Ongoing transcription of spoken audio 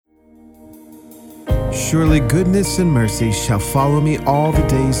Surely goodness and mercy shall follow me all the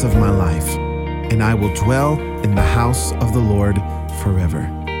days of my life, and I will dwell in the house of the Lord forever.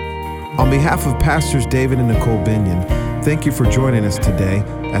 On behalf of Pastors David and Nicole Binion, thank you for joining us today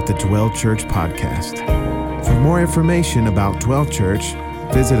at the Dwell Church podcast. For more information about Dwell Church,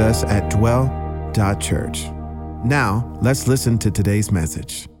 visit us at dwell.church. Now, let's listen to today's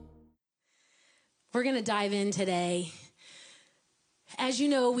message. We're going to dive in today. As you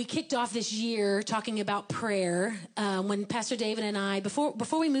know, we kicked off this year talking about prayer when Pastor David and I, before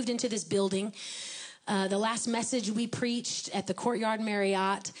we moved into this building, the last message we preached at the Courtyard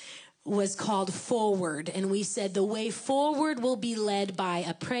Marriott was called Forward. And we said the way forward will be led by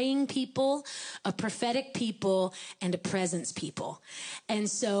a praying people, a prophetic people, and a presence people. And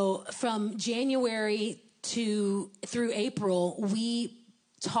so from January through April, we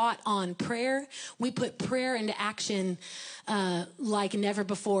taught on prayer. We put prayer into action like never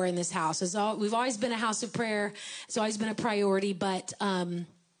before in this house. We've always been a house of prayer. It's always been a priority, but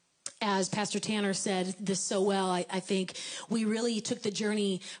as Pastor Tanner said this so well, I think we really took the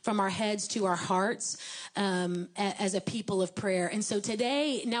journey from our heads to our hearts as a people of prayer. And so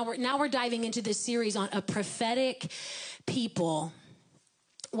today, now we're diving into this series on a prophetic people.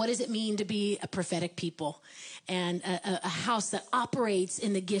 What does it mean to be a prophetic people and a house that operates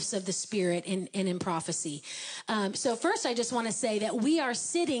in the gifts of the Spirit and in prophecy? So first, I just want to say that we are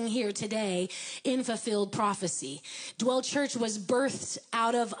sitting here today in fulfilled prophecy. Dwell Church was birthed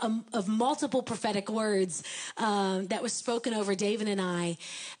out of multiple prophetic words that was spoken over David and I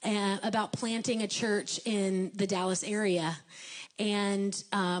about planting a church in the Dallas area. And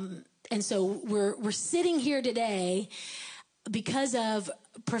so we're sitting here today because of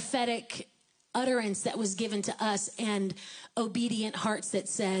prophetic utterance that was given to us and obedient hearts that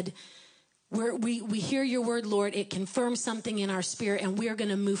said, we hear your word, Lord. It confirms something in our spirit, and we're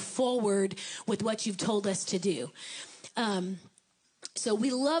going to move forward with what you've told us to do. So we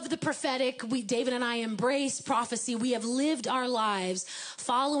love the prophetic. David and I embrace prophecy. We have lived our lives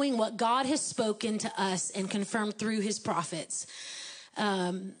following what God has spoken to us and confirmed through his prophets.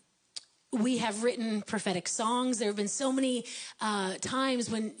 We have written prophetic songs. There have been so many times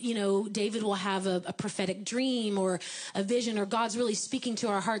when, David will have a prophetic dream or a vision, or God's really speaking to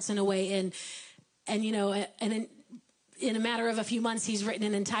our hearts in a way. And in a matter of a few months, he's written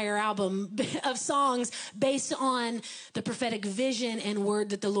an entire album of songs based on the prophetic vision and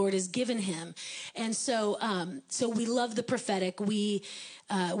word that the Lord has given him. And so we love the prophetic. We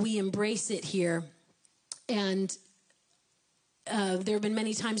embrace it here. And there have been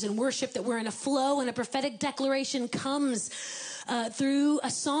many times in worship that we're in a flow and a prophetic declaration comes through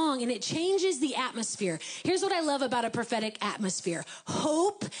a song and it changes the atmosphere. Here's what I love about a prophetic atmosphere.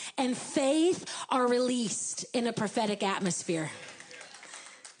 Hope and faith are released in a prophetic atmosphere.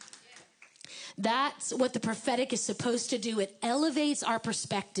 That's what the prophetic is supposed to do. It elevates our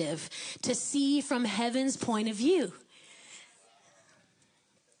perspective to see from heaven's point of view.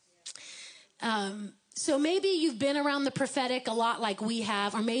 So maybe you've been around the prophetic a lot like we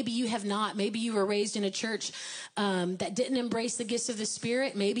have, or maybe you have not. Maybe you were raised in a church that didn't embrace the gifts of the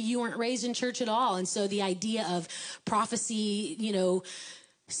Spirit. Maybe you weren't raised in church at all. And so the idea of prophecy,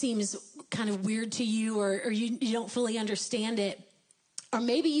 seems kind of weird to you, or you don't fully understand it. Or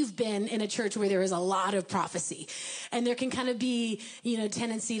maybe you've been in a church where there is a lot of prophecy, and there can kind of be,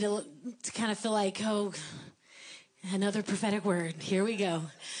 tendency to kind of feel like, oh, another prophetic word. Here we go.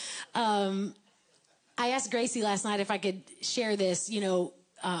 I asked Gracie last night if I could share this,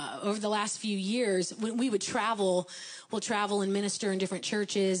 over the last few years when we would we'll travel and minister in different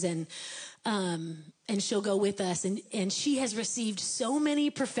churches and she'll go with us. And she has received so many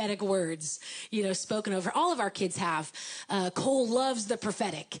prophetic words, spoken over. All of our kids have. Cole loves the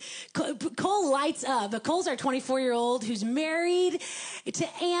prophetic. Cole lights up. Cole's our 24-year-old who's married to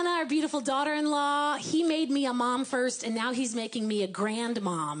Anna, our beautiful daughter-in-law. He made me a mom first, and now he's making me a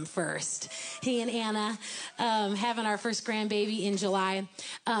grandmom first. He and Anna having our first grandbaby in July.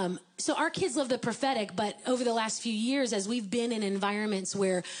 So our kids love the prophetic, but over the last few years, as we've been in environments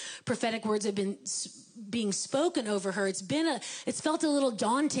where prophetic words have been being spoken over her, it's felt a little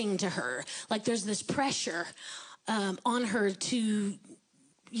daunting to her. Like there's this pressure on her to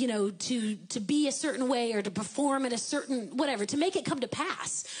be a certain way or to perform at a certain whatever, to make it come to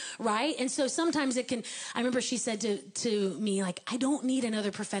pass, right? And so sometimes I remember she said to me, like, I don't need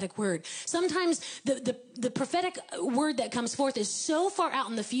another prophetic word. Sometimes the prophetic word that comes forth is so far out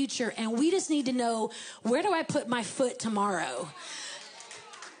in the future, and we just need to know, where do I put my foot tomorrow?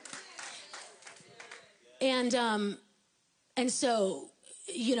 And so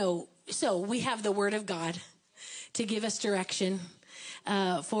we have the word of God to give us direction.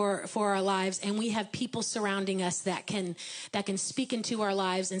 for our lives, and we have people surrounding us that can speak into our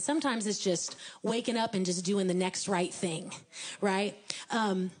lives. And sometimes it's just waking up and just doing the next right thing, right?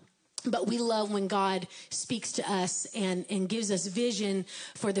 But we love when God speaks to us and gives us vision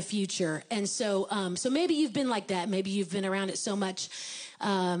for the future. And so maybe you've been like that. Maybe you've been around it so much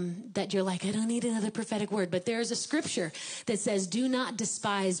that you're like, I don't need another prophetic word. But there's a scripture that says, do not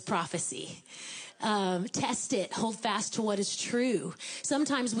despise prophecy. Test it, hold fast to what is true.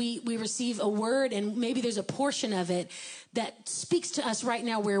 Sometimes we receive a word, and maybe there's a portion of it that speaks to us right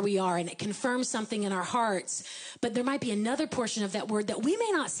now where we are, and it confirms something in our hearts. But there might be another portion of that word that we may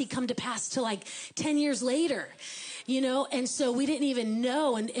not see come to pass till like 10 years later, and so we didn't even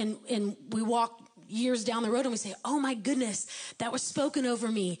know, and we walk years down the road and we say, oh my goodness, that was spoken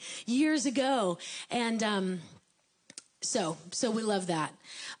over me years ago. And so we love that.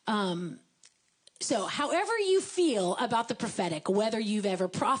 So however you feel about the prophetic, whether you've ever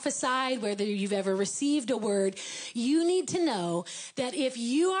prophesied, whether you've ever received a word, you need to know that if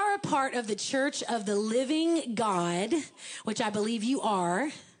you are a part of the church of the living God, which I believe you are,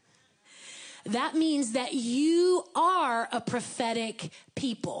 that means that you are a prophetic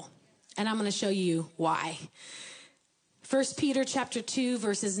people. And I'm going to show you why. 1 Peter chapter 2,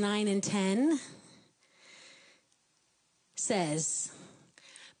 verses 9 and 10 says,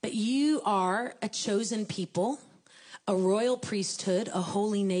 but you are a chosen people, a royal priesthood, a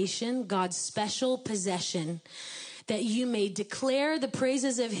holy nation, God's special possession, that you may declare the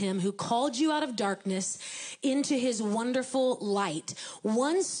praises of him who called you out of darkness into his wonderful light.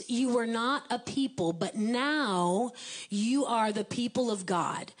 Once you were not a people, but now you are the people of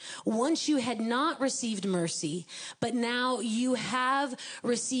God. Once you had not received mercy, but now you have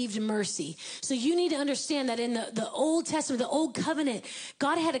received mercy. So you need to understand that in the Old Testament, the Old Covenant,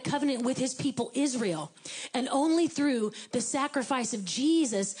 God had a covenant with his people Israel. And only through the sacrifice of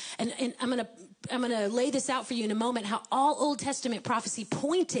Jesus, and I'm going to lay this out for you in a moment, how all Old Testament prophecy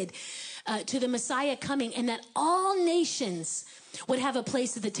pointed to the Messiah coming, and that all nations would have a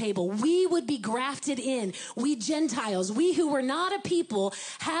place at the table. We would be grafted in. We Gentiles, we who were not a people,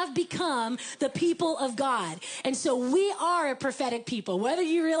 have become the people of God. And so we are a prophetic people, whether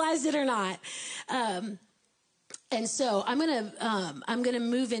you realize it or not. And so I'm going to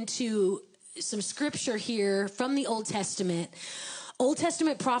move into some scripture here from the Old Testament. Old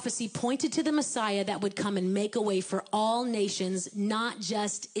Testament prophecy pointed to the Messiah that would come and make a way for all nations, not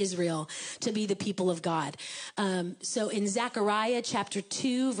just Israel, to be the people of God. So in Zechariah chapter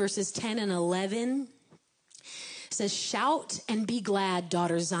 2, verses 10 and 11, it says, shout and be glad,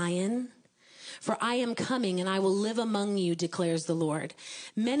 daughter Zion, for I am coming and I will live among you, declares the Lord.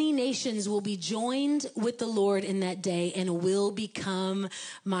 Many nations will be joined with the Lord in that day and will become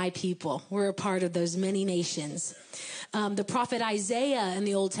my people. We're a part of those many nations. The prophet Isaiah in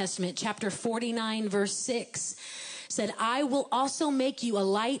the Old Testament, chapter 49, verse 6, said, I will also make you a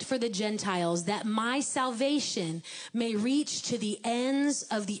light for the Gentiles, that my salvation may reach to the ends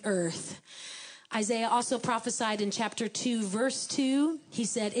of the earth. Isaiah also prophesied in chapter 2, verse 2. He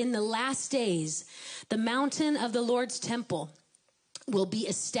said, in the last days, the mountain of the Lord's temple will be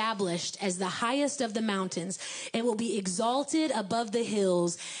established as the highest of the mountains. It will be exalted above the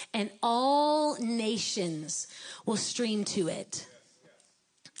hills, and all nations will stream to it.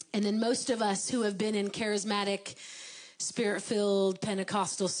 And then most of us who have been in charismatic, spirit-filled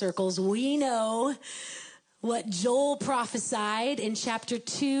Pentecostal circles, we know what Joel prophesied in chapter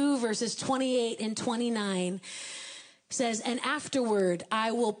 2, verses 28 and 29 says, and afterward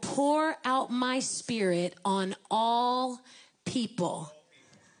I will pour out my spirit on all people.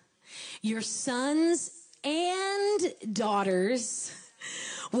 Your sons and daughters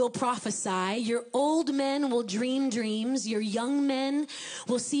will prophesy. Your old men will dream dreams. Your young men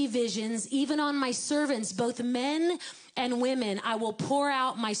will see visions. Even on my servants, both men and women, I will pour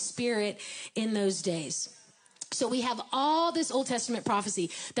out my spirit in those days. So we have all this Old Testament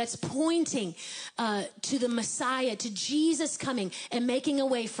prophecy that's pointing to the Messiah, to Jesus coming and making a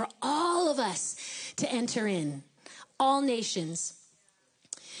way for all of us to enter in, all nations.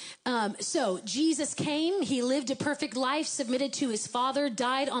 So Jesus came, he lived a perfect life, submitted to his Father,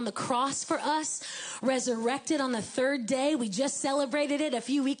 died on the cross for us, resurrected on the third day. We just celebrated it a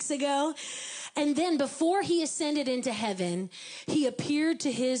few weeks ago. And then before he ascended into heaven, he appeared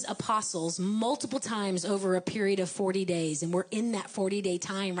to his apostles multiple times over a period of 40 days. And we're in that 40-day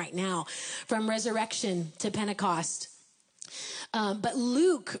time right now, from resurrection to Pentecost. But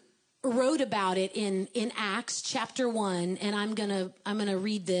Luke wrote about it in Acts chapter 1, and I'm gonna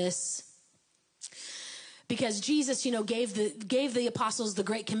read this because Jesus, gave the apostles the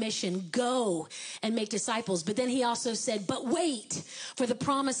Great Commission, go and make disciples. But then he also said, but wait for the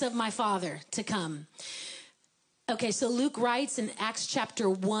promise of my Father to come. Okay, so Luke writes in Acts chapter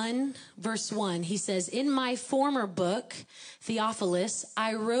 1, verse 1, he says, in my former book, Theophilus,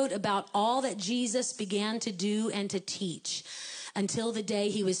 I wrote about all that Jesus began to do and to teach until the day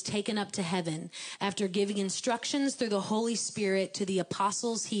he was taken up to heaven, after giving instructions through the Holy Spirit to the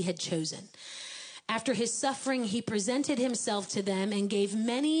apostles he had chosen. After his suffering, he presented himself to them and gave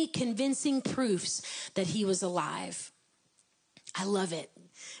many convincing proofs that he was alive. I love it.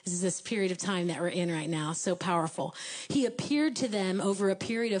 This is this period of time that we're in right now. So powerful. He appeared to them over a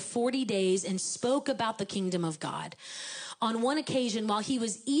period of 40 days and spoke about the kingdom of God. On one occasion, while he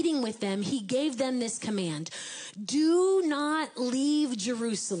was eating with them, he gave them this command: do not leave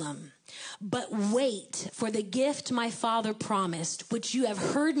Jerusalem, but wait for the gift my Father promised, which you have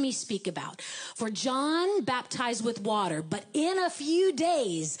heard me speak about. For John baptized with water, but in a few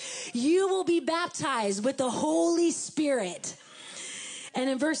days you will be baptized with the Holy Spirit. And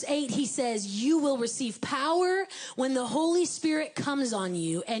in verse 8, he says, you will receive power when the Holy Spirit comes on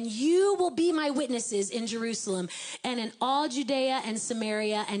you, and you will be my witnesses in Jerusalem and in all Judea and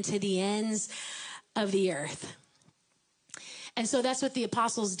Samaria and to the ends of the earth. And so that's what the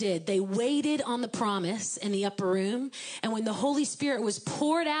apostles did. They waited on the promise in the upper room. And when the Holy Spirit was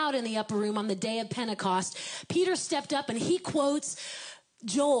poured out in the upper room on the day of Pentecost, Peter stepped up and he quotes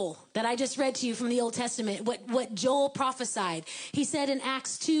Joel that I just read to you from the Old Testament, what Joel prophesied. He said in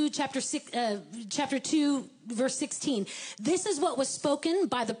Acts 2, chapter 2, verse 16, this is what was spoken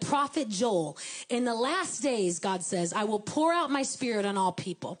by the prophet Joel. In the last days, God says, I will pour out my spirit on all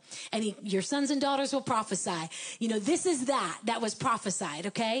people, and your sons and daughters will prophesy. This is that was prophesied,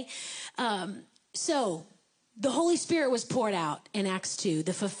 okay? So the Holy Spirit was poured out in Acts 2,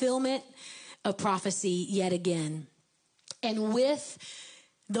 the fulfillment of prophecy yet again. And with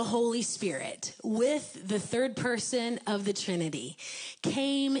the Holy Spirit, with the third person of the Trinity,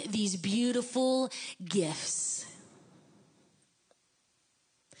 came these beautiful gifts.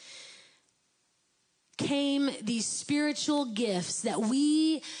 Came these spiritual gifts that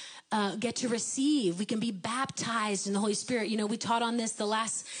we get to receive. We can be baptized in the Holy Spirit. We taught on this the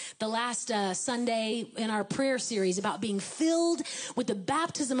last Sunday in our prayer series about being filled with the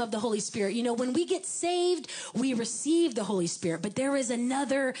baptism of the Holy Spirit. When we get saved, we receive the Holy Spirit, but there is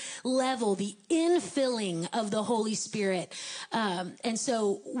another level, the infilling of the Holy Spirit. And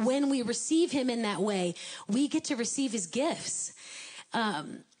so when we receive him in that way, we get to receive his gifts.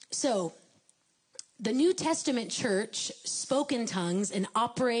 The New Testament church spoke in tongues and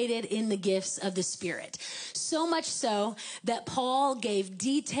operated in the gifts of the Spirit. So much so that Paul gave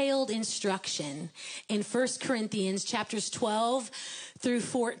detailed instruction in 1 Corinthians chapters 12 through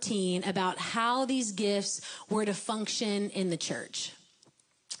 14 about how these gifts were to function in the church.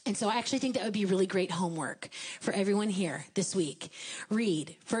 And so I actually think that would be really great homework for everyone here this week.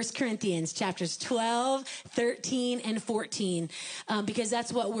 Read 1 Corinthians chapters 12, 13, and 14, because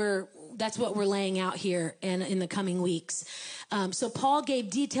that's what we're laying out here in the coming weeks. So Paul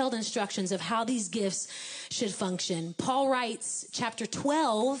gave detailed instructions of how these gifts should function. Paul writes chapter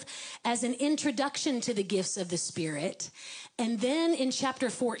 12 as an introduction to the gifts of the Spirit. And then in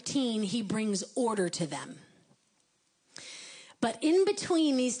chapter 14, he brings order to them. But in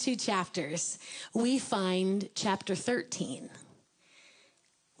between these two chapters, we find chapter 13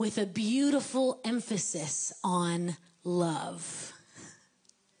 with a beautiful emphasis on love.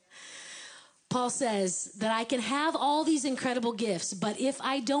 Paul says that I can have all these incredible gifts, but if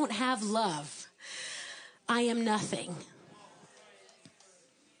I don't have love, I am nothing.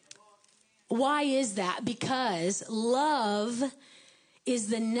 Why is that? Because love is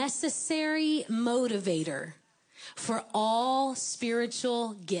the necessary motivator for all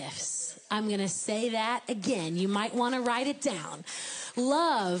spiritual gifts. I'm going to say that again. You might want to write it down.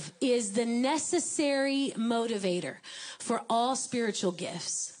 Love is the necessary motivator for all spiritual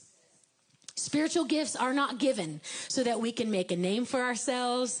gifts. Spiritual gifts are not given so that we can make a name for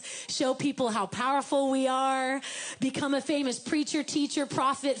ourselves, show people how powerful we are, become a famous preacher, teacher,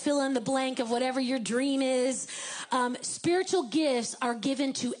 prophet, fill in the blank of whatever your dream is. Spiritual gifts are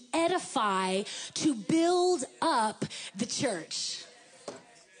given to edify, to build up the church.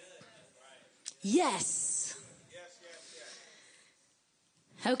 Yes.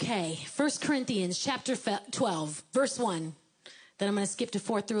 Okay, 1 Corinthians chapter 12, verse 1. Then I'm going to skip to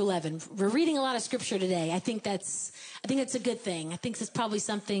 4 through 11. We're reading a lot of scripture today. I think that's a good thing. I think that's probably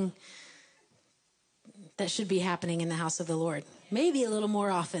something that should be happening in the house of the Lord. Maybe a little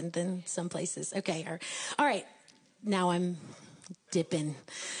more often than some places. Okay. All right. Now I'm dipping.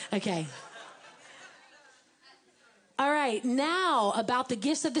 Okay. All right, now about the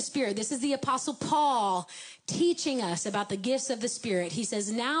gifts of the Spirit. This is the Apostle Paul teaching us about the gifts of the Spirit. He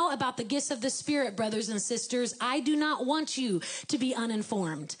says, now about the gifts of the Spirit, brothers and sisters, I do not want you to be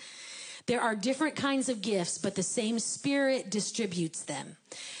uninformed. There are different kinds of gifts, but the same Spirit distributes them.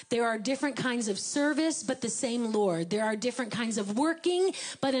 There are different kinds of service, but the same Lord. There are different kinds of working,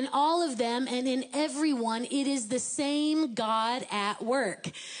 but in all of them and in everyone, it is the same God at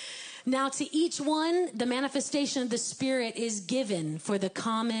work. Now to each one, the manifestation of the Spirit is given for the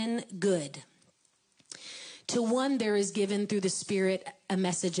common good. To one, there is given through the Spirit a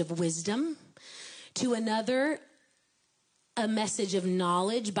message of wisdom. To another, a message of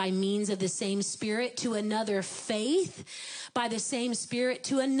knowledge by means of the same Spirit. To another, faith by the same Spirit.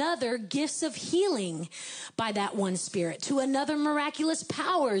 To another, gifts of healing by that one Spirit. To another, miraculous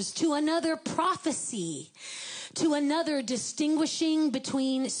powers. To another, prophecy. To another, distinguishing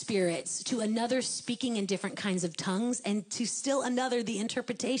between spirits. To another, speaking in different kinds of tongues. And to still another, the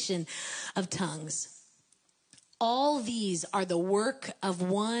interpretation of tongues. All these are the work of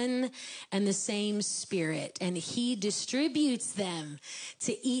one and the same Spirit, and he distributes them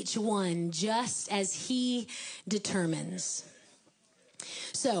to each one just as he determines.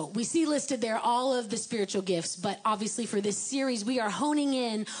 So we see listed there all of the spiritual gifts, but obviously for this series, we are honing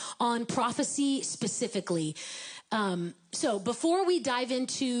in on prophecy specifically. So before we dive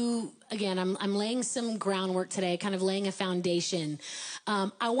into, again, I'm laying some groundwork today, kind of laying a foundation.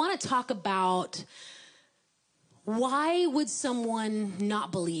 I want to talk about why would someone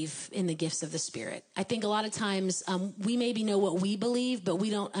not believe in the gifts of the Spirit? I think a lot of times we maybe know what we believe, but we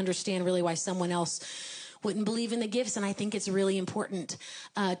don't understand really why someone else wouldn't believe in the gifts. And I think it's really important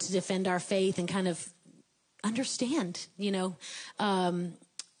to defend our faith and kind of understand,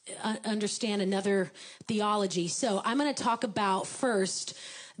 understand another theology. So I'm going to talk about first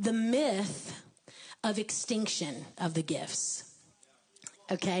the myth of extinction of the gifts.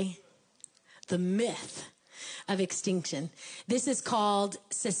 Okay? The myth of extinction. This is called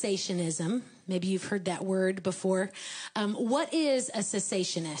cessationism. Maybe you've heard that word before. What is a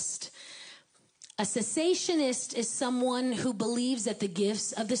cessationist? A cessationist is someone who believes that the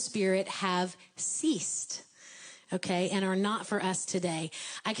gifts of the Spirit have ceased, okay, and are not for us today.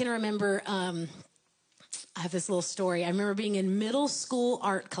 I can remember, I have this little story. I remember being in middle school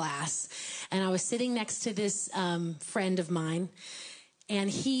art class, and I was sitting next to this friend of mine, and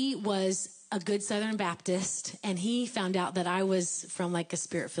he was a good Southern Baptist, and he found out that I was from like a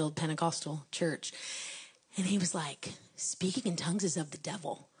Spirit-filled Pentecostal church. And he was like, speaking in tongues is of the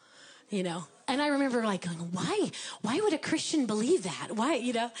devil, And I remember like going, why would a Christian believe that? Why,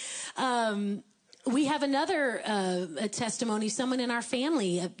 we have another a testimony, someone in our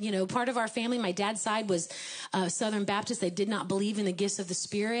family, part of our family, my dad's side was Southern Baptist. They did not believe in the gifts of the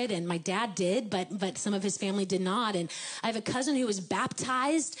Spirit, and my dad did, but some of his family did not. And I have a cousin who was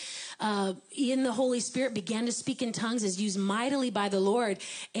baptized in the Holy Spirit, began to speak in tongues, is used mightily by the Lord.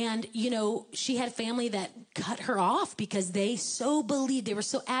 And, she had family that cut her off because they so believed, they were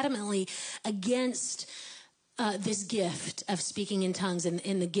so adamantly against this gift of speaking in tongues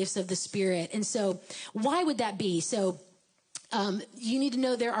and the gifts of the Spirit. And so why would that be? So you need to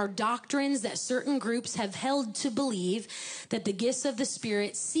know there are doctrines that certain groups have held to believe that the gifts of the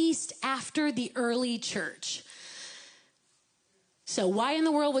Spirit ceased after the early church. So why in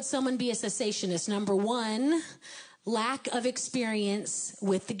the world would someone be a cessationist? Number one, lack of experience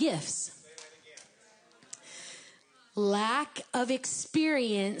with the gifts. Lack of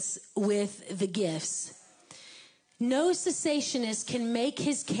experience with the gifts. No cessationist can make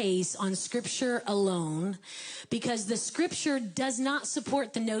his case on Scripture alone because the Scripture does not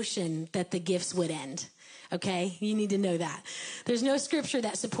support the notion that the gifts would end. Okay? You need to know that. There's no Scripture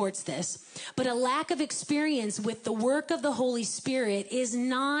that supports this. But a lack of experience with the work of the Holy Spirit is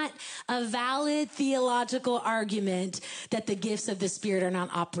not a valid theological argument that the gifts of the Spirit are not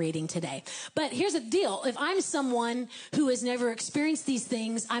operating today. But here's the deal. If I'm someone who has never experienced these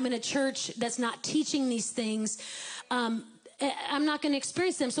things, I'm in a church that's not teaching these things, I'm not going to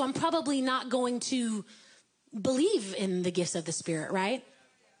experience them. So I'm probably not going to believe in the gifts of the Spirit, right?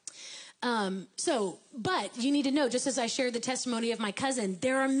 But you need to know, just as I shared the testimony of my cousin,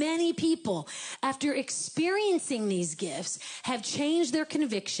 there are many people after experiencing these gifts have changed their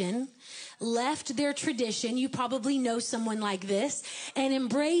conviction, left their tradition. You probably know someone like this, and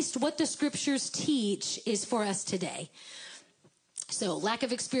embraced what the Scriptures teach is for us today. So lack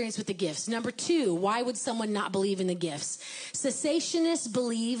of experience with the gifts. Number two, why would someone not believe in the gifts? Cessationists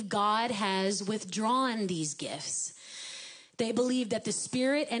believe God has withdrawn these gifts. They believe that the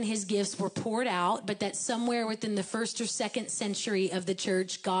Spirit and his gifts were poured out, but that somewhere within the 1st or 2nd century of the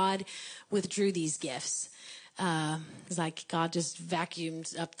church, God withdrew these gifts. It's like God just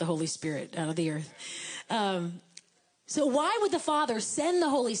vacuumed up the Holy Spirit out of the earth. So why would the Father send the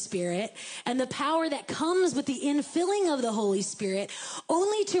Holy Spirit and the power that comes with the infilling of the Holy Spirit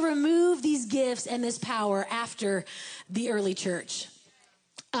only to remove these gifts and this power after the early church?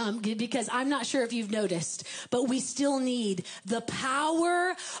 Because I'm not sure if you've noticed, but we still need the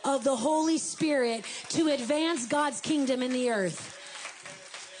power of the Holy Spirit to advance God's kingdom in the earth.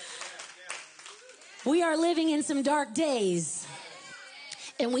 We are living in some dark days,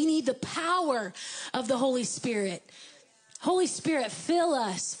 and we need the power of the Holy Spirit. Holy Spirit, fill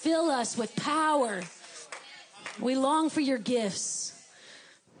us with power. We long for your gifts.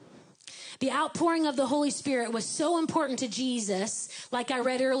 The outpouring of the Holy Spirit was so important to Jesus, like I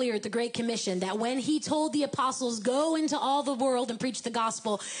read earlier at the Great Commission, that when he told the apostles, go into all the world and preach the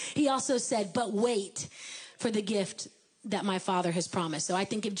gospel, he also said, but wait for the gift that my Father has promised. So I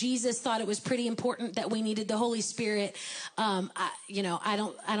think if Jesus thought it was pretty important that we needed the Holy Spirit, I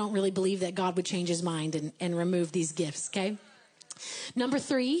don't really believe that God would change his mind and remove these gifts, okay? Number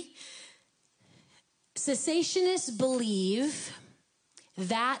 3, cessationists believe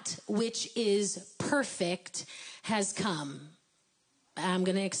that which is perfect has come. I'm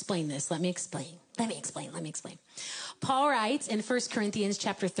going to explain this. Let me explain. Paul writes in 1 Corinthians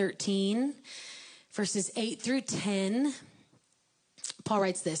chapter 13, verses 8 through 10, Paul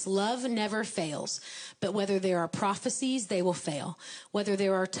writes this: love never fails, but whether there are prophecies, they will fail. Whether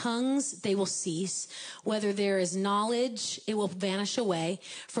there are tongues, they will cease. Whether there is knowledge, it will vanish away.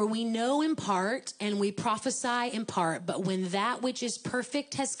 For we know in part and we prophesy in part, but when that which is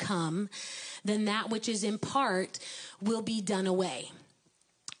perfect has come, then that which is in part will be done away.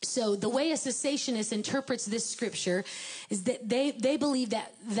 So the way a cessationist interprets this scripture is that they believe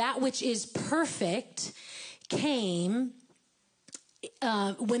that that which is perfect came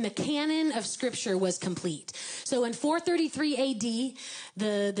when the canon of scripture was complete. So in 433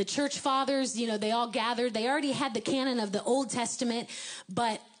 AD, the church fathers, they all gathered. They already had the canon of the Old Testament,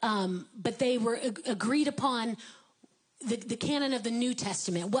 but they were agreed upon the canon of the New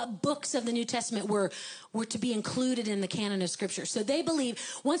Testament, what books of the New Testament were to be included in the canon of Scripture. So they believe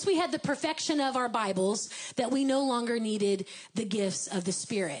once we had the perfection of our Bibles, that we no longer needed the gifts of the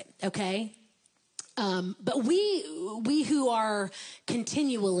Spirit, okay? But we who are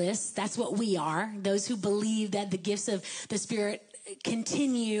continualists, that's what we are, those who believe that the gifts of the Spirit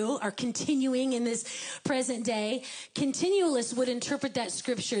are continuing in this present day. Continualists would interpret that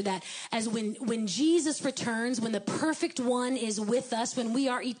scripture that as when Jesus returns, when the perfect one is with us, when we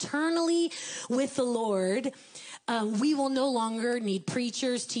are eternally with the Lord, we will no longer need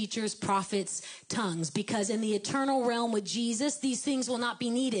preachers, teachers, prophets, tongues, because in the eternal realm with Jesus, these things will not be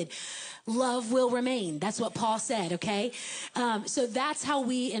needed. Love will remain. That's what Paul said, okay? So that's how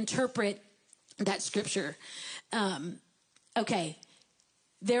we interpret that scripture. Okay,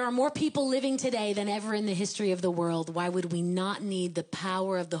 there are more people living today than ever in the history of the world. Why would we not need the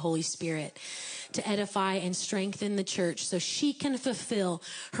power of the Holy Spirit to edify and strengthen the church so she can fulfill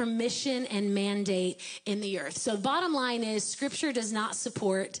her mission and mandate in the earth? So bottom line is, Scripture does not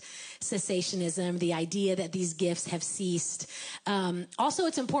support cessationism, the idea that these gifts have ceased. Also,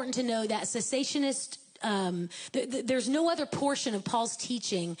 it's important to know that cessationists there's no other portion of Paul's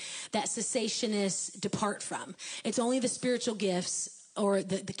teaching that cessationists depart from. It's only the spiritual gifts, or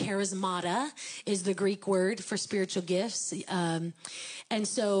the charismata is the Greek word for spiritual gifts. And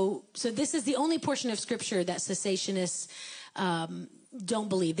so this is the only portion of Scripture that cessationists don't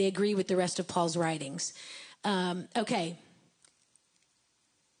believe. They agree with the rest of Paul's writings. Okay.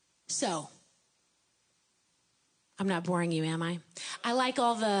 So I'm not boring you, am I? I like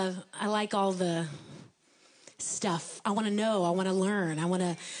all the stuff. I want to know. I want to learn. I want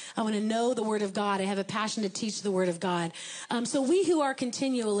to know the Word of God. I have a passion to teach the Word of God. So we who are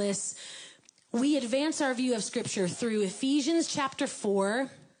continualists, we advance our view of Scripture through Ephesians chapter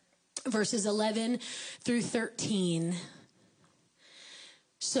 4, verses 11 through 13.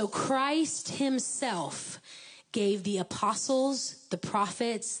 So Christ himself gave the apostles, the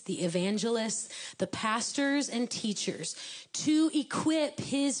prophets, the evangelists, the pastors and teachers to equip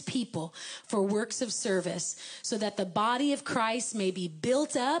his people for works of service, so that the body of Christ may be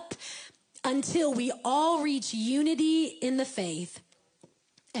built up until we all reach unity in the faith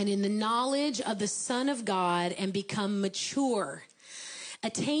and in the knowledge of the Son of God and become mature,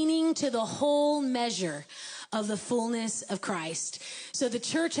 attaining to the whole measure of the fullness of Christ. So the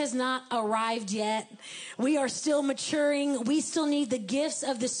church has not arrived yet. We are still maturing. We still need the gifts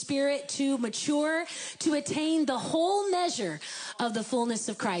of the Spirit to mature, to attain the whole measure of the fullness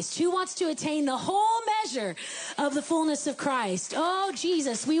of Christ. Who wants to attain the whole measure of the fullness of Christ? Oh,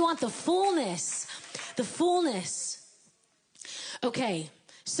 Jesus, we want the fullness The fullness. Okay,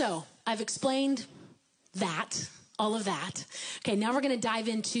 so I've explained that, all of that. Okay, now we're going to dive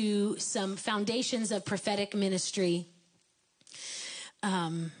into some foundations of prophetic ministry.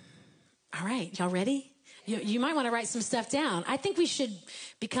 All right, y'all ready? You might want to write some stuff down. I think we should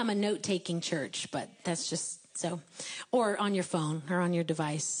become a note-taking church, but that's just so. Or on your phone or on your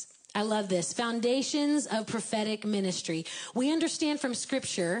device. I love this. Foundations of prophetic ministry. We understand from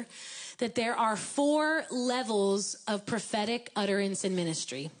Scripture that there are 4 levels of prophetic utterance and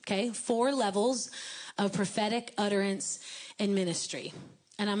ministry. Okay? 4 levels of prophetic utterance and ministry.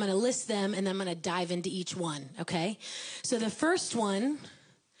 And I'm going to list them and then I'm going to dive into each one. Okay? So the first one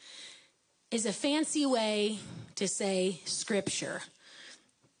is a fancy way to say Scripture.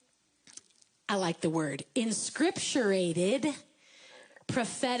 I like the word. Inscripturated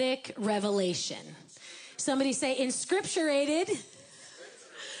prophetic revelation. Somebody say inscripturated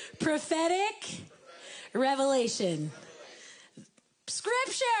prophetic revelation.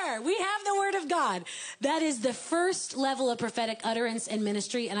 Scripture. We have the word of God. That is the first level of prophetic utterance and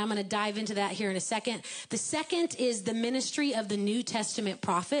ministry, and I'm going to dive into that here in a second. The second is the ministry of the New Testament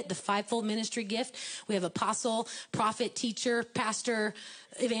prophet, the fivefold ministry gift. We have apostle, prophet, teacher, pastor,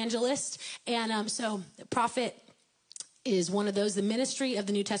 evangelist, and so prophet is one of those, the ministry of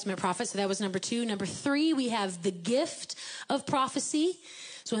the New Testament prophet. So that was number 2. Number 3, we have the gift of prophecy.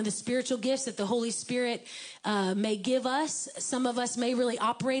 So one of the spiritual gifts that the Holy Spirit may give us. Some of us may really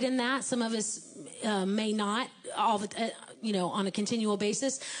operate in that. Some of us may not, on a continual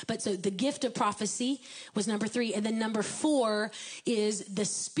basis. But so the gift of prophecy was number 3. And then number 4 is the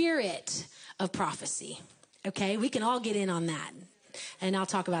spirit of prophecy. Okay, we can all get in on that. And I'll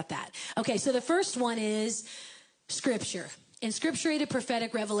talk about that. Okay, so the first one is Scripture, inscripturated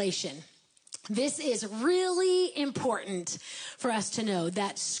prophetic revelation. This is really important for us to know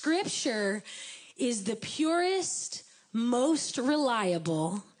that Scripture is the purest, most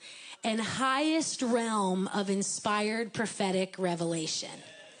reliable, and highest realm of inspired prophetic revelation.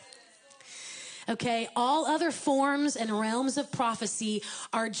 Okay, all other forms and realms of prophecy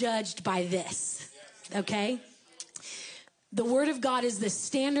are judged by this. Okay? The Word of God is the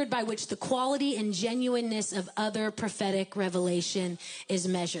standard by which the quality and genuineness of other prophetic revelation is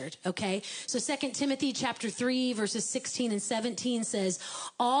measured, okay? So 2 Timothy chapter 3, verses 16 and 17 says,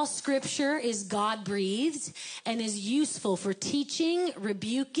 all Scripture is God-breathed and is useful for teaching,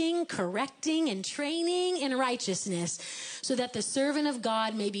 rebuking, correcting, and training in righteousness, so that the servant of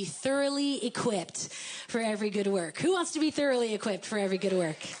God may be thoroughly equipped for every good work. Who wants to be thoroughly equipped for every good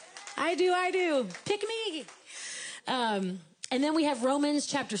work? I do. Pick me. And then we have Romans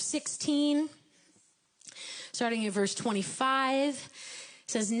chapter 16, starting at verse 25.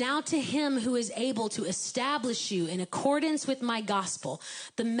 It says, now to him who is able to establish you in accordance with my gospel,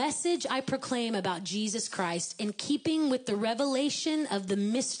 the message I proclaim about Jesus Christ, in keeping with the revelation of the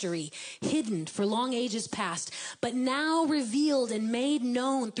mystery hidden for long ages past, but now revealed and made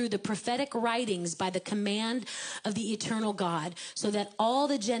known through the prophetic writings by the command of the eternal God, so that all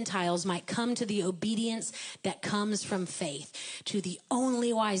the Gentiles might come to the obedience that comes from faith. To the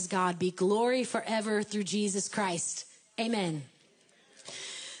only wise God be glory forever through Jesus Christ. Amen.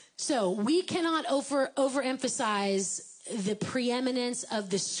 So we cannot overemphasize the preeminence of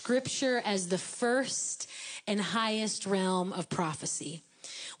the Scripture as the first and highest realm of prophecy.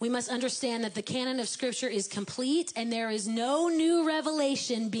 We must understand that the canon of Scripture is complete, and there is no new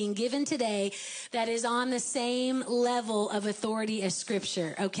revelation being given today that is on the same level of authority as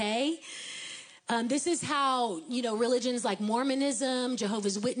Scripture, okay? This is how, religions like Mormonism,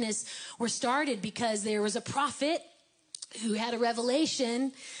 Jehovah's Witness were started, because there was a prophet who had a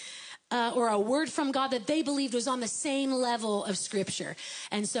revelation or a word from God that they believed was on the same level of Scripture.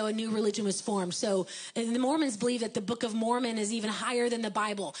 And so a new religion was formed. So and the Mormons believe that the Book of Mormon is even higher than the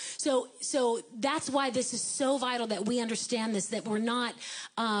Bible. So that's why this is so vital that we understand this, that we're not,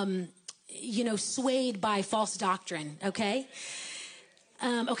 swayed by false doctrine, okay? So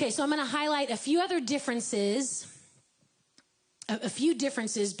I'm going to highlight a few other differences. A few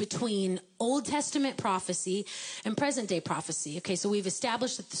differences between Old Testament prophecy and present day prophecy. Okay, so we've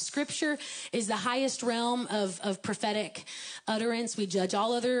established that the Scripture is the highest realm of prophetic utterance. We judge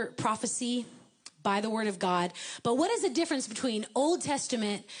all other prophecy by the Word of God. But what is the difference between Old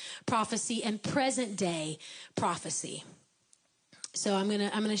Testament prophecy and present day prophecy? So I'm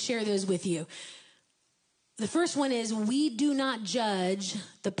gonna share those with you. The first one is, we do not judge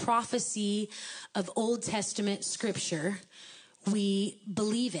the prophecy of Old Testament Scripture. We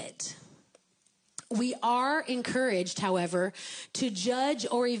believe it. We are encouraged, however, to judge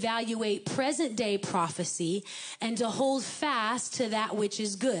or evaluate present day prophecy and to hold fast to that which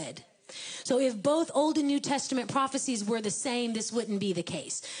is good. So if both Old and New Testament prophecies were the same, this wouldn't be the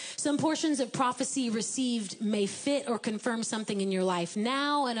case. Some portions of prophecy received may fit or confirm something in your life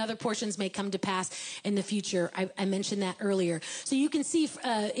now, and other portions may come to pass in the future. I mentioned that earlier. So you can see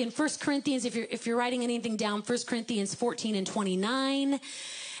in 1 Corinthians, if you're writing anything down, 1 Corinthians 14 and 29,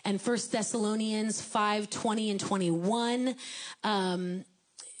 and 1 Thessalonians 5, 20 and 21.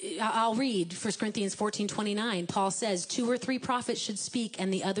 I'll read 1 Corinthians 14:29. Paul says, 2 or 3 prophets should speak,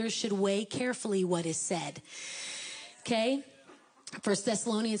 and the others should weigh carefully what is said. Okay? 1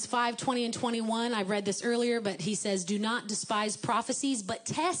 Thessalonians 5, 20 and 21. I read this earlier, but he says, do not despise prophecies, but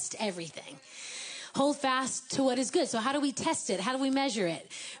test everything. Hold fast to what is good. So how do we test it? How do we measure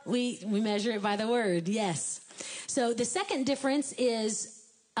it? We measure it by the word. Yes. So the second difference is,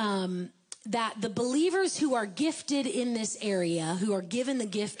 that the believers who are gifted in this area, who are given the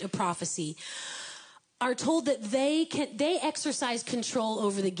gift of prophecy, are told that they exercise control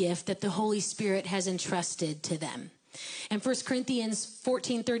over the gift that the Holy Spirit has entrusted to them. In 1 Corinthians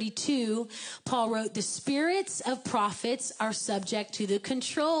 14:32, Paul wrote, the spirits of prophets are subject to the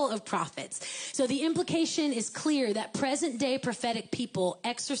control of prophets. So the implication is clear that present day prophetic people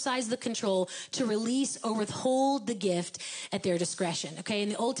exercise the control to release or withhold the gift at their discretion. Okay, in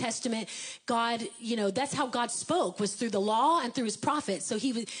the Old Testament, God, that's how God spoke, was through the law and through his prophets. So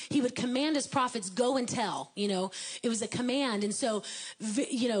he would command his prophets, go and tell, it was a command. And so,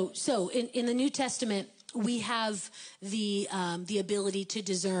 so in the New Testament, we have the ability to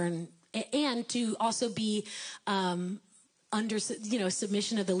discern and to also be under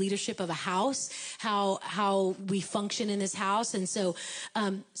submission of the leadership of a house, how we function in this house. And so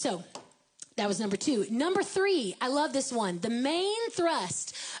that was number 2. Number 3, I love this one. The main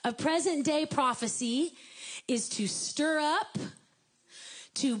thrust of present day prophecy is to stir up,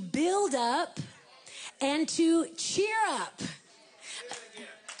 to build up, and to cheer up.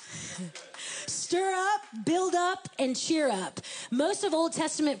 Stir up, build up, and cheer up. Most of Old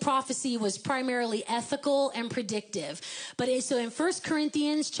Testament prophecy was primarily ethical and predictive. But so in 1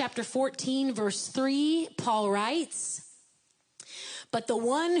 Corinthians chapter 14, verse 3, Paul writes, but the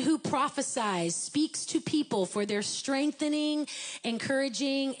one who prophesies speaks to people for their strengthening,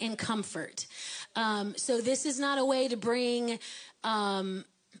 encouraging, and comfort. So this is not a way to bring a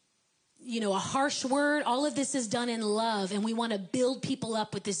harsh word. All of this is done in love, and we want to build people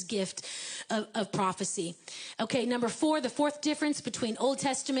up with this gift of prophecy. Okay, number 4, the fourth difference between Old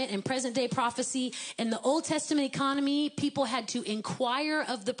Testament and present day prophecy. In the Old Testament economy, people had to inquire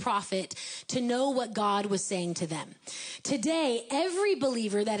of the prophet to know what God was saying to them. Today, every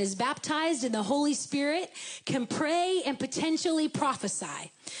believer that is baptized in the Holy Spirit can pray and potentially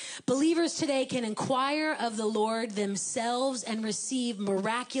prophesy. Believers today can inquire of the Lord themselves and receive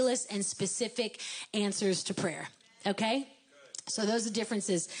miraculous and specific answers to prayer. Okay? So those are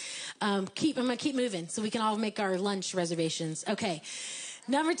differences. I'm going to keep moving so we can all make our lunch reservations. Okay.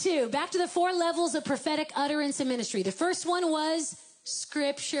 Number 2, back to the 4 levels of prophetic utterance and ministry. The first one was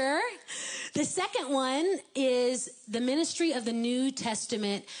Scripture. The second one is the ministry of the New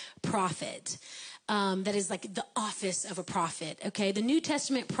Testament prophet. That is like the office of a prophet. Okay. The New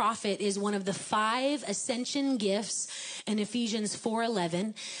Testament prophet is one of the 5 ascension gifts in Ephesians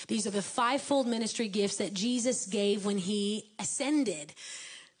 4:11. These are the 5-fold ministry gifts that Jesus gave when he ascended.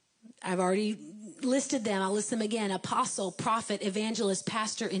 I've already listed them. I'll list them again. Apostle, prophet, evangelist,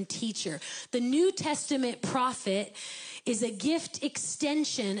 pastor, and teacher. The New Testament prophet is a gift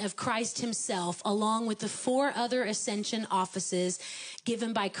extension of Christ himself, along with the 4 other ascension offices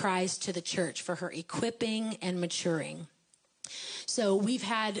given by Christ to the church for her equipping and maturing. So we've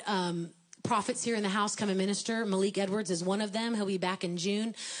had prophets here in the house come and minister. Malik Edwards is one of them. He'll be back in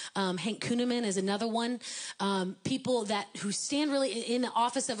June. Hank Kuhneman is another one. People who stand really in the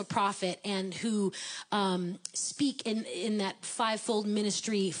office of a prophet and who speak in that 5-fold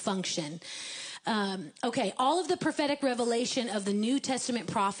ministry function. Okay, all of the prophetic revelation of the New Testament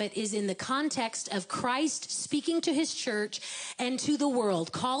prophet is in the context of Christ speaking to his church and to the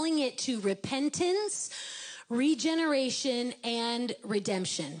world, calling it to repentance, regeneration, and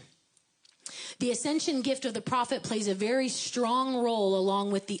redemption. The ascension gift of the prophet plays a very strong role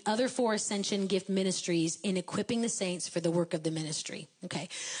along with the other 4 ascension gift ministries in equipping the saints for the work of the ministry. Okay,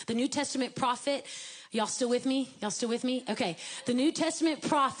 the New Testament prophet, y'all still with me? Okay, the New Testament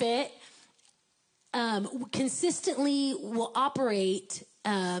prophet consistently will operate.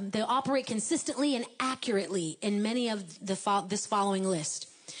 They'll operate consistently and accurately in many of this following list: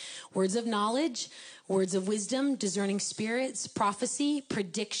 words of knowledge, words of wisdom, discerning spirits, prophecy,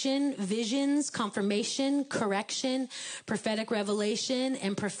 prediction, visions, confirmation, correction, prophetic revelation,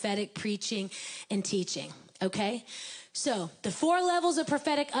 and prophetic preaching and teaching. Okay, So, the 4 levels of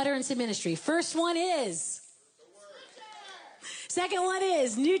prophetic utterance in ministry. First one is, second one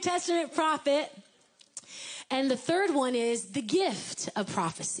is New Testament prophet. And the third one is the gift of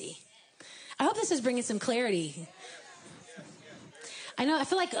prophecy. I hope this is bringing some clarity. I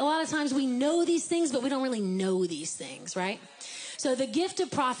feel like a lot of times we know these things, but we don't really know these things, right? So the gift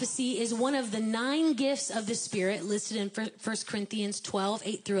of prophecy is one of the 9 gifts of the Spirit listed in 1 Corinthians 12,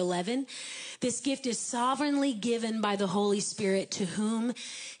 8 through 11. This gift is sovereignly given by the Holy Spirit to whom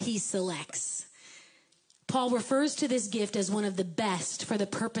he selects. Paul refers to this gift as one of the best for the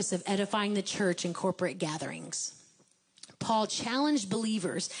purpose of edifying the church in corporate gatherings. Paul challenged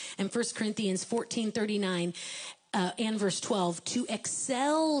believers in 1 Corinthians 14:39 and verse 12 to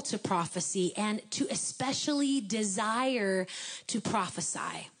excel to prophecy and to especially desire to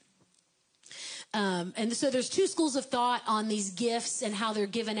prophesy. And so there's 2 schools of thought on these gifts and how they're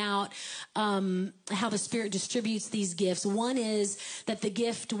given out, how the Spirit distributes these gifts. One is that the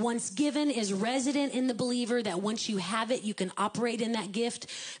gift, once given, is resident in the believer, that once you have it, you can operate in that gift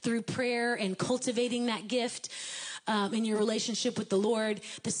through prayer and cultivating that gift in your relationship with the Lord.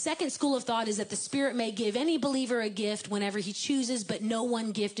 The second school of thought is that the Spirit may give any believer a gift whenever he chooses, but no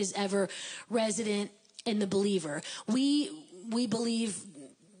one gift is ever resident in the believer. We believe,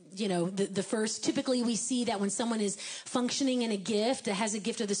 the first, typically we see that when someone is functioning in a gift, that has a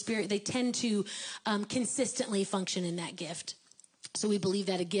gift of the Spirit, they tend to consistently function in that gift. So we believe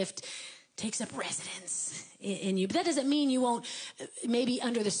that a gift takes up residence in you. But that doesn't mean you won't, maybe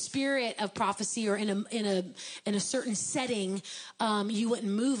under the spirit of prophecy or in a certain setting, you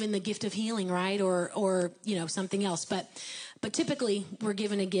wouldn't move in the gift of healing, right? Or something else. But typically we're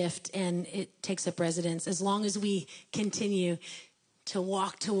given a gift and it takes up residence as long as we continue to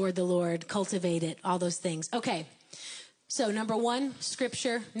walk toward the Lord, cultivate it, all those things. Okay. So number 1,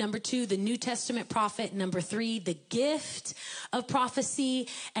 scripture. Number 2, the New Testament prophet. Number 3, the gift of prophecy.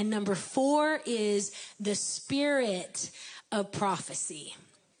 And number 4 is the spirit of prophecy.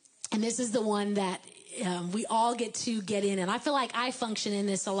 And this is the one that we all get to get in. And I feel like I function in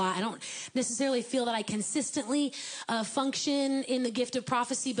this a lot. I don't necessarily feel that I consistently function in the gift of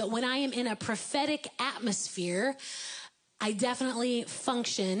prophecy, but when I am in a prophetic atmosphere, I definitely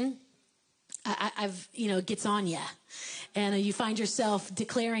function. It gets on you. And you find yourself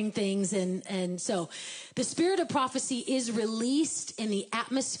declaring things. And so the spirit of prophecy is released in the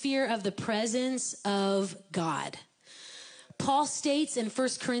atmosphere of the presence of God. Paul states in 1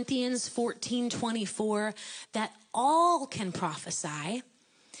 Corinthians 14:24 that all can prophesy.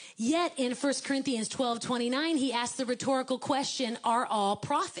 Yet in 1 Corinthians 12:29, he asks the rhetorical question, are all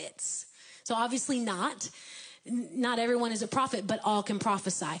prophets? So obviously not. Not everyone is a prophet, but all can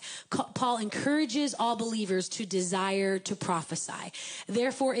prophesy. Paul encourages all believers to desire to prophesy.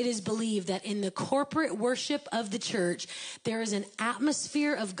 Therefore, it is believed that in the corporate worship of the church, there is an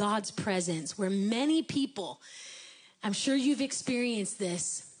atmosphere of God's presence where many people, I'm sure you've experienced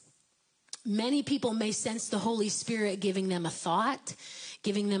this, many people may sense the Holy Spirit giving them a thought,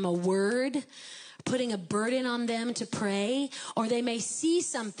 giving them a word, putting a burden on them to pray, or they may see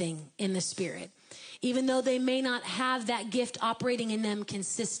something in the Spirit, even though they may not have that gift operating in them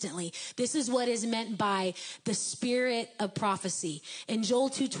consistently. This is what is meant by the spirit of prophecy. In Joel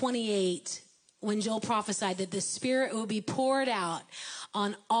 2:28, when Joel prophesied that the Spirit will be poured out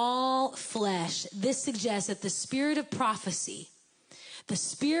on all flesh, this suggests that the spirit of prophecy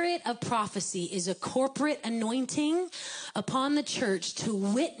is a corporate anointing upon the church to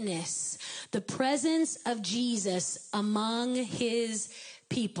witness the presence of Jesus among his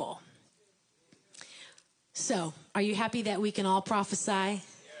people. So, are you happy that we can all prophesy?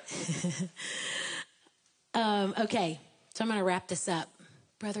 Okay, so I'm going to wrap this up.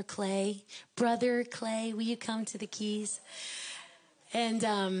 Brother Clay, will you come to the keys? And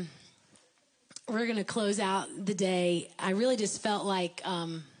we're going to close out the day. I really just felt like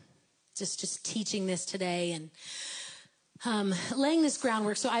just teaching this today and laying this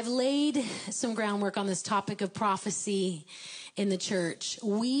groundwork. So I've laid some groundwork on this topic of prophecy in the church.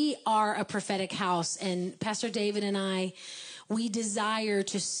 We are a prophetic house, and Pastor David and I, we desire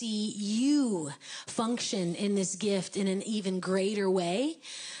to see you function in this gift in an even greater way.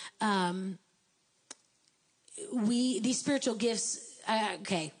 These spiritual gifts,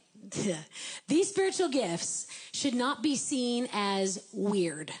 these spiritual gifts should not be seen as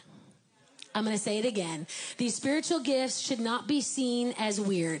weird. I'm going to say it again. These spiritual gifts should not be seen as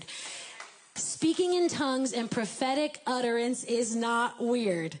weird. Speaking in tongues and prophetic utterance is not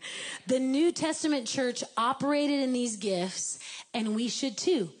weird. The New Testament church operated in these gifts, and we should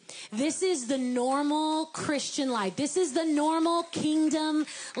too. This is the normal Christian life. This is the normal kingdom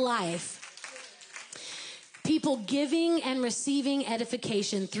life. people giving and receiving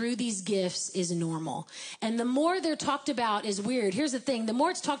edification through these gifts is normal. And the more they're talked about is weird. Here's the thing. The more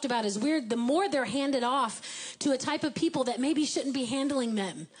it's talked about is weird, the more they're handed off to a type of people that maybe shouldn't be handling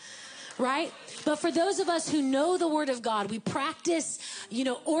them. Right? But for those of us who know the Word of God, we practice,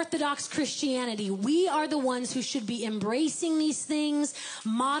 Orthodox Christianity. We are the ones who should be embracing these things,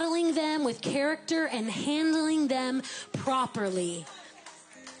 modeling them with character, and handling them properly.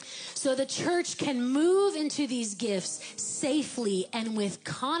 So the church can move into these gifts safely and with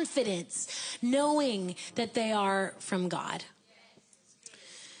confidence, knowing that they are from God.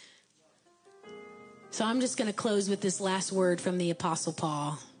 So I'm just going to close with this last word from the Apostle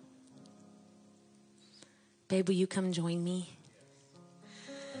Paul. Babe, will you come join me?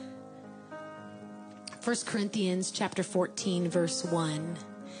 1 Corinthians chapter 14, verse 1.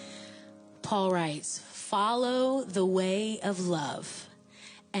 Paul writes, "Follow the way of love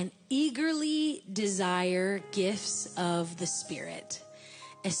and eagerly desire gifts of the Spirit,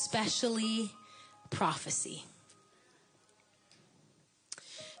 especially prophecy."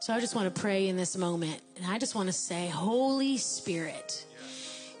 So I just want to pray in this moment. And I just want to say, Holy Spirit,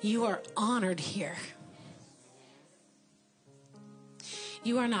 you are honored here.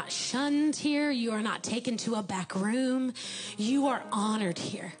 You are not shunned here. You are not taken to a back room. You are honored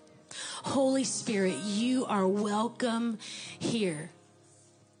here. Holy Spirit, you are welcome here.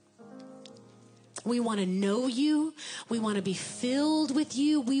 We want to know you. We want to be filled with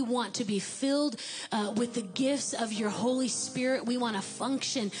you. We want to be filled with the gifts of your Holy Spirit. We want to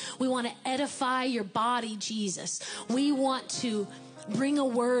function. We want to edify your body, Jesus. We want to bring a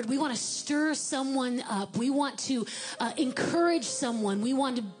word. We want to stir someone up. We want to encourage someone. We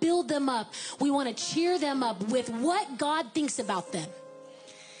want to build them up. We want to cheer them up with what God thinks about them.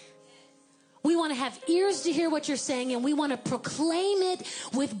 We want to have ears to hear what you're saying, and we want to proclaim it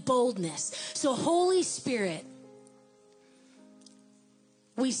with boldness. So Holy Spirit,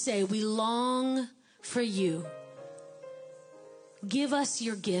 we say we long for you. Give us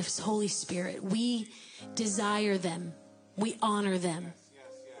your gifts, Holy Spirit. We desire them. We honor them.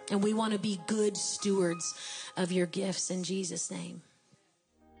 And we want to be good stewards of your gifts in Jesus' name.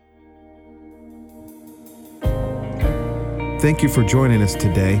 Thank you for joining us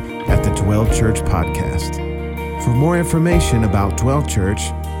today at the Dwell Church podcast. For more information about Dwell Church,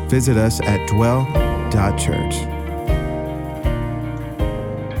 visit us at dwell.church.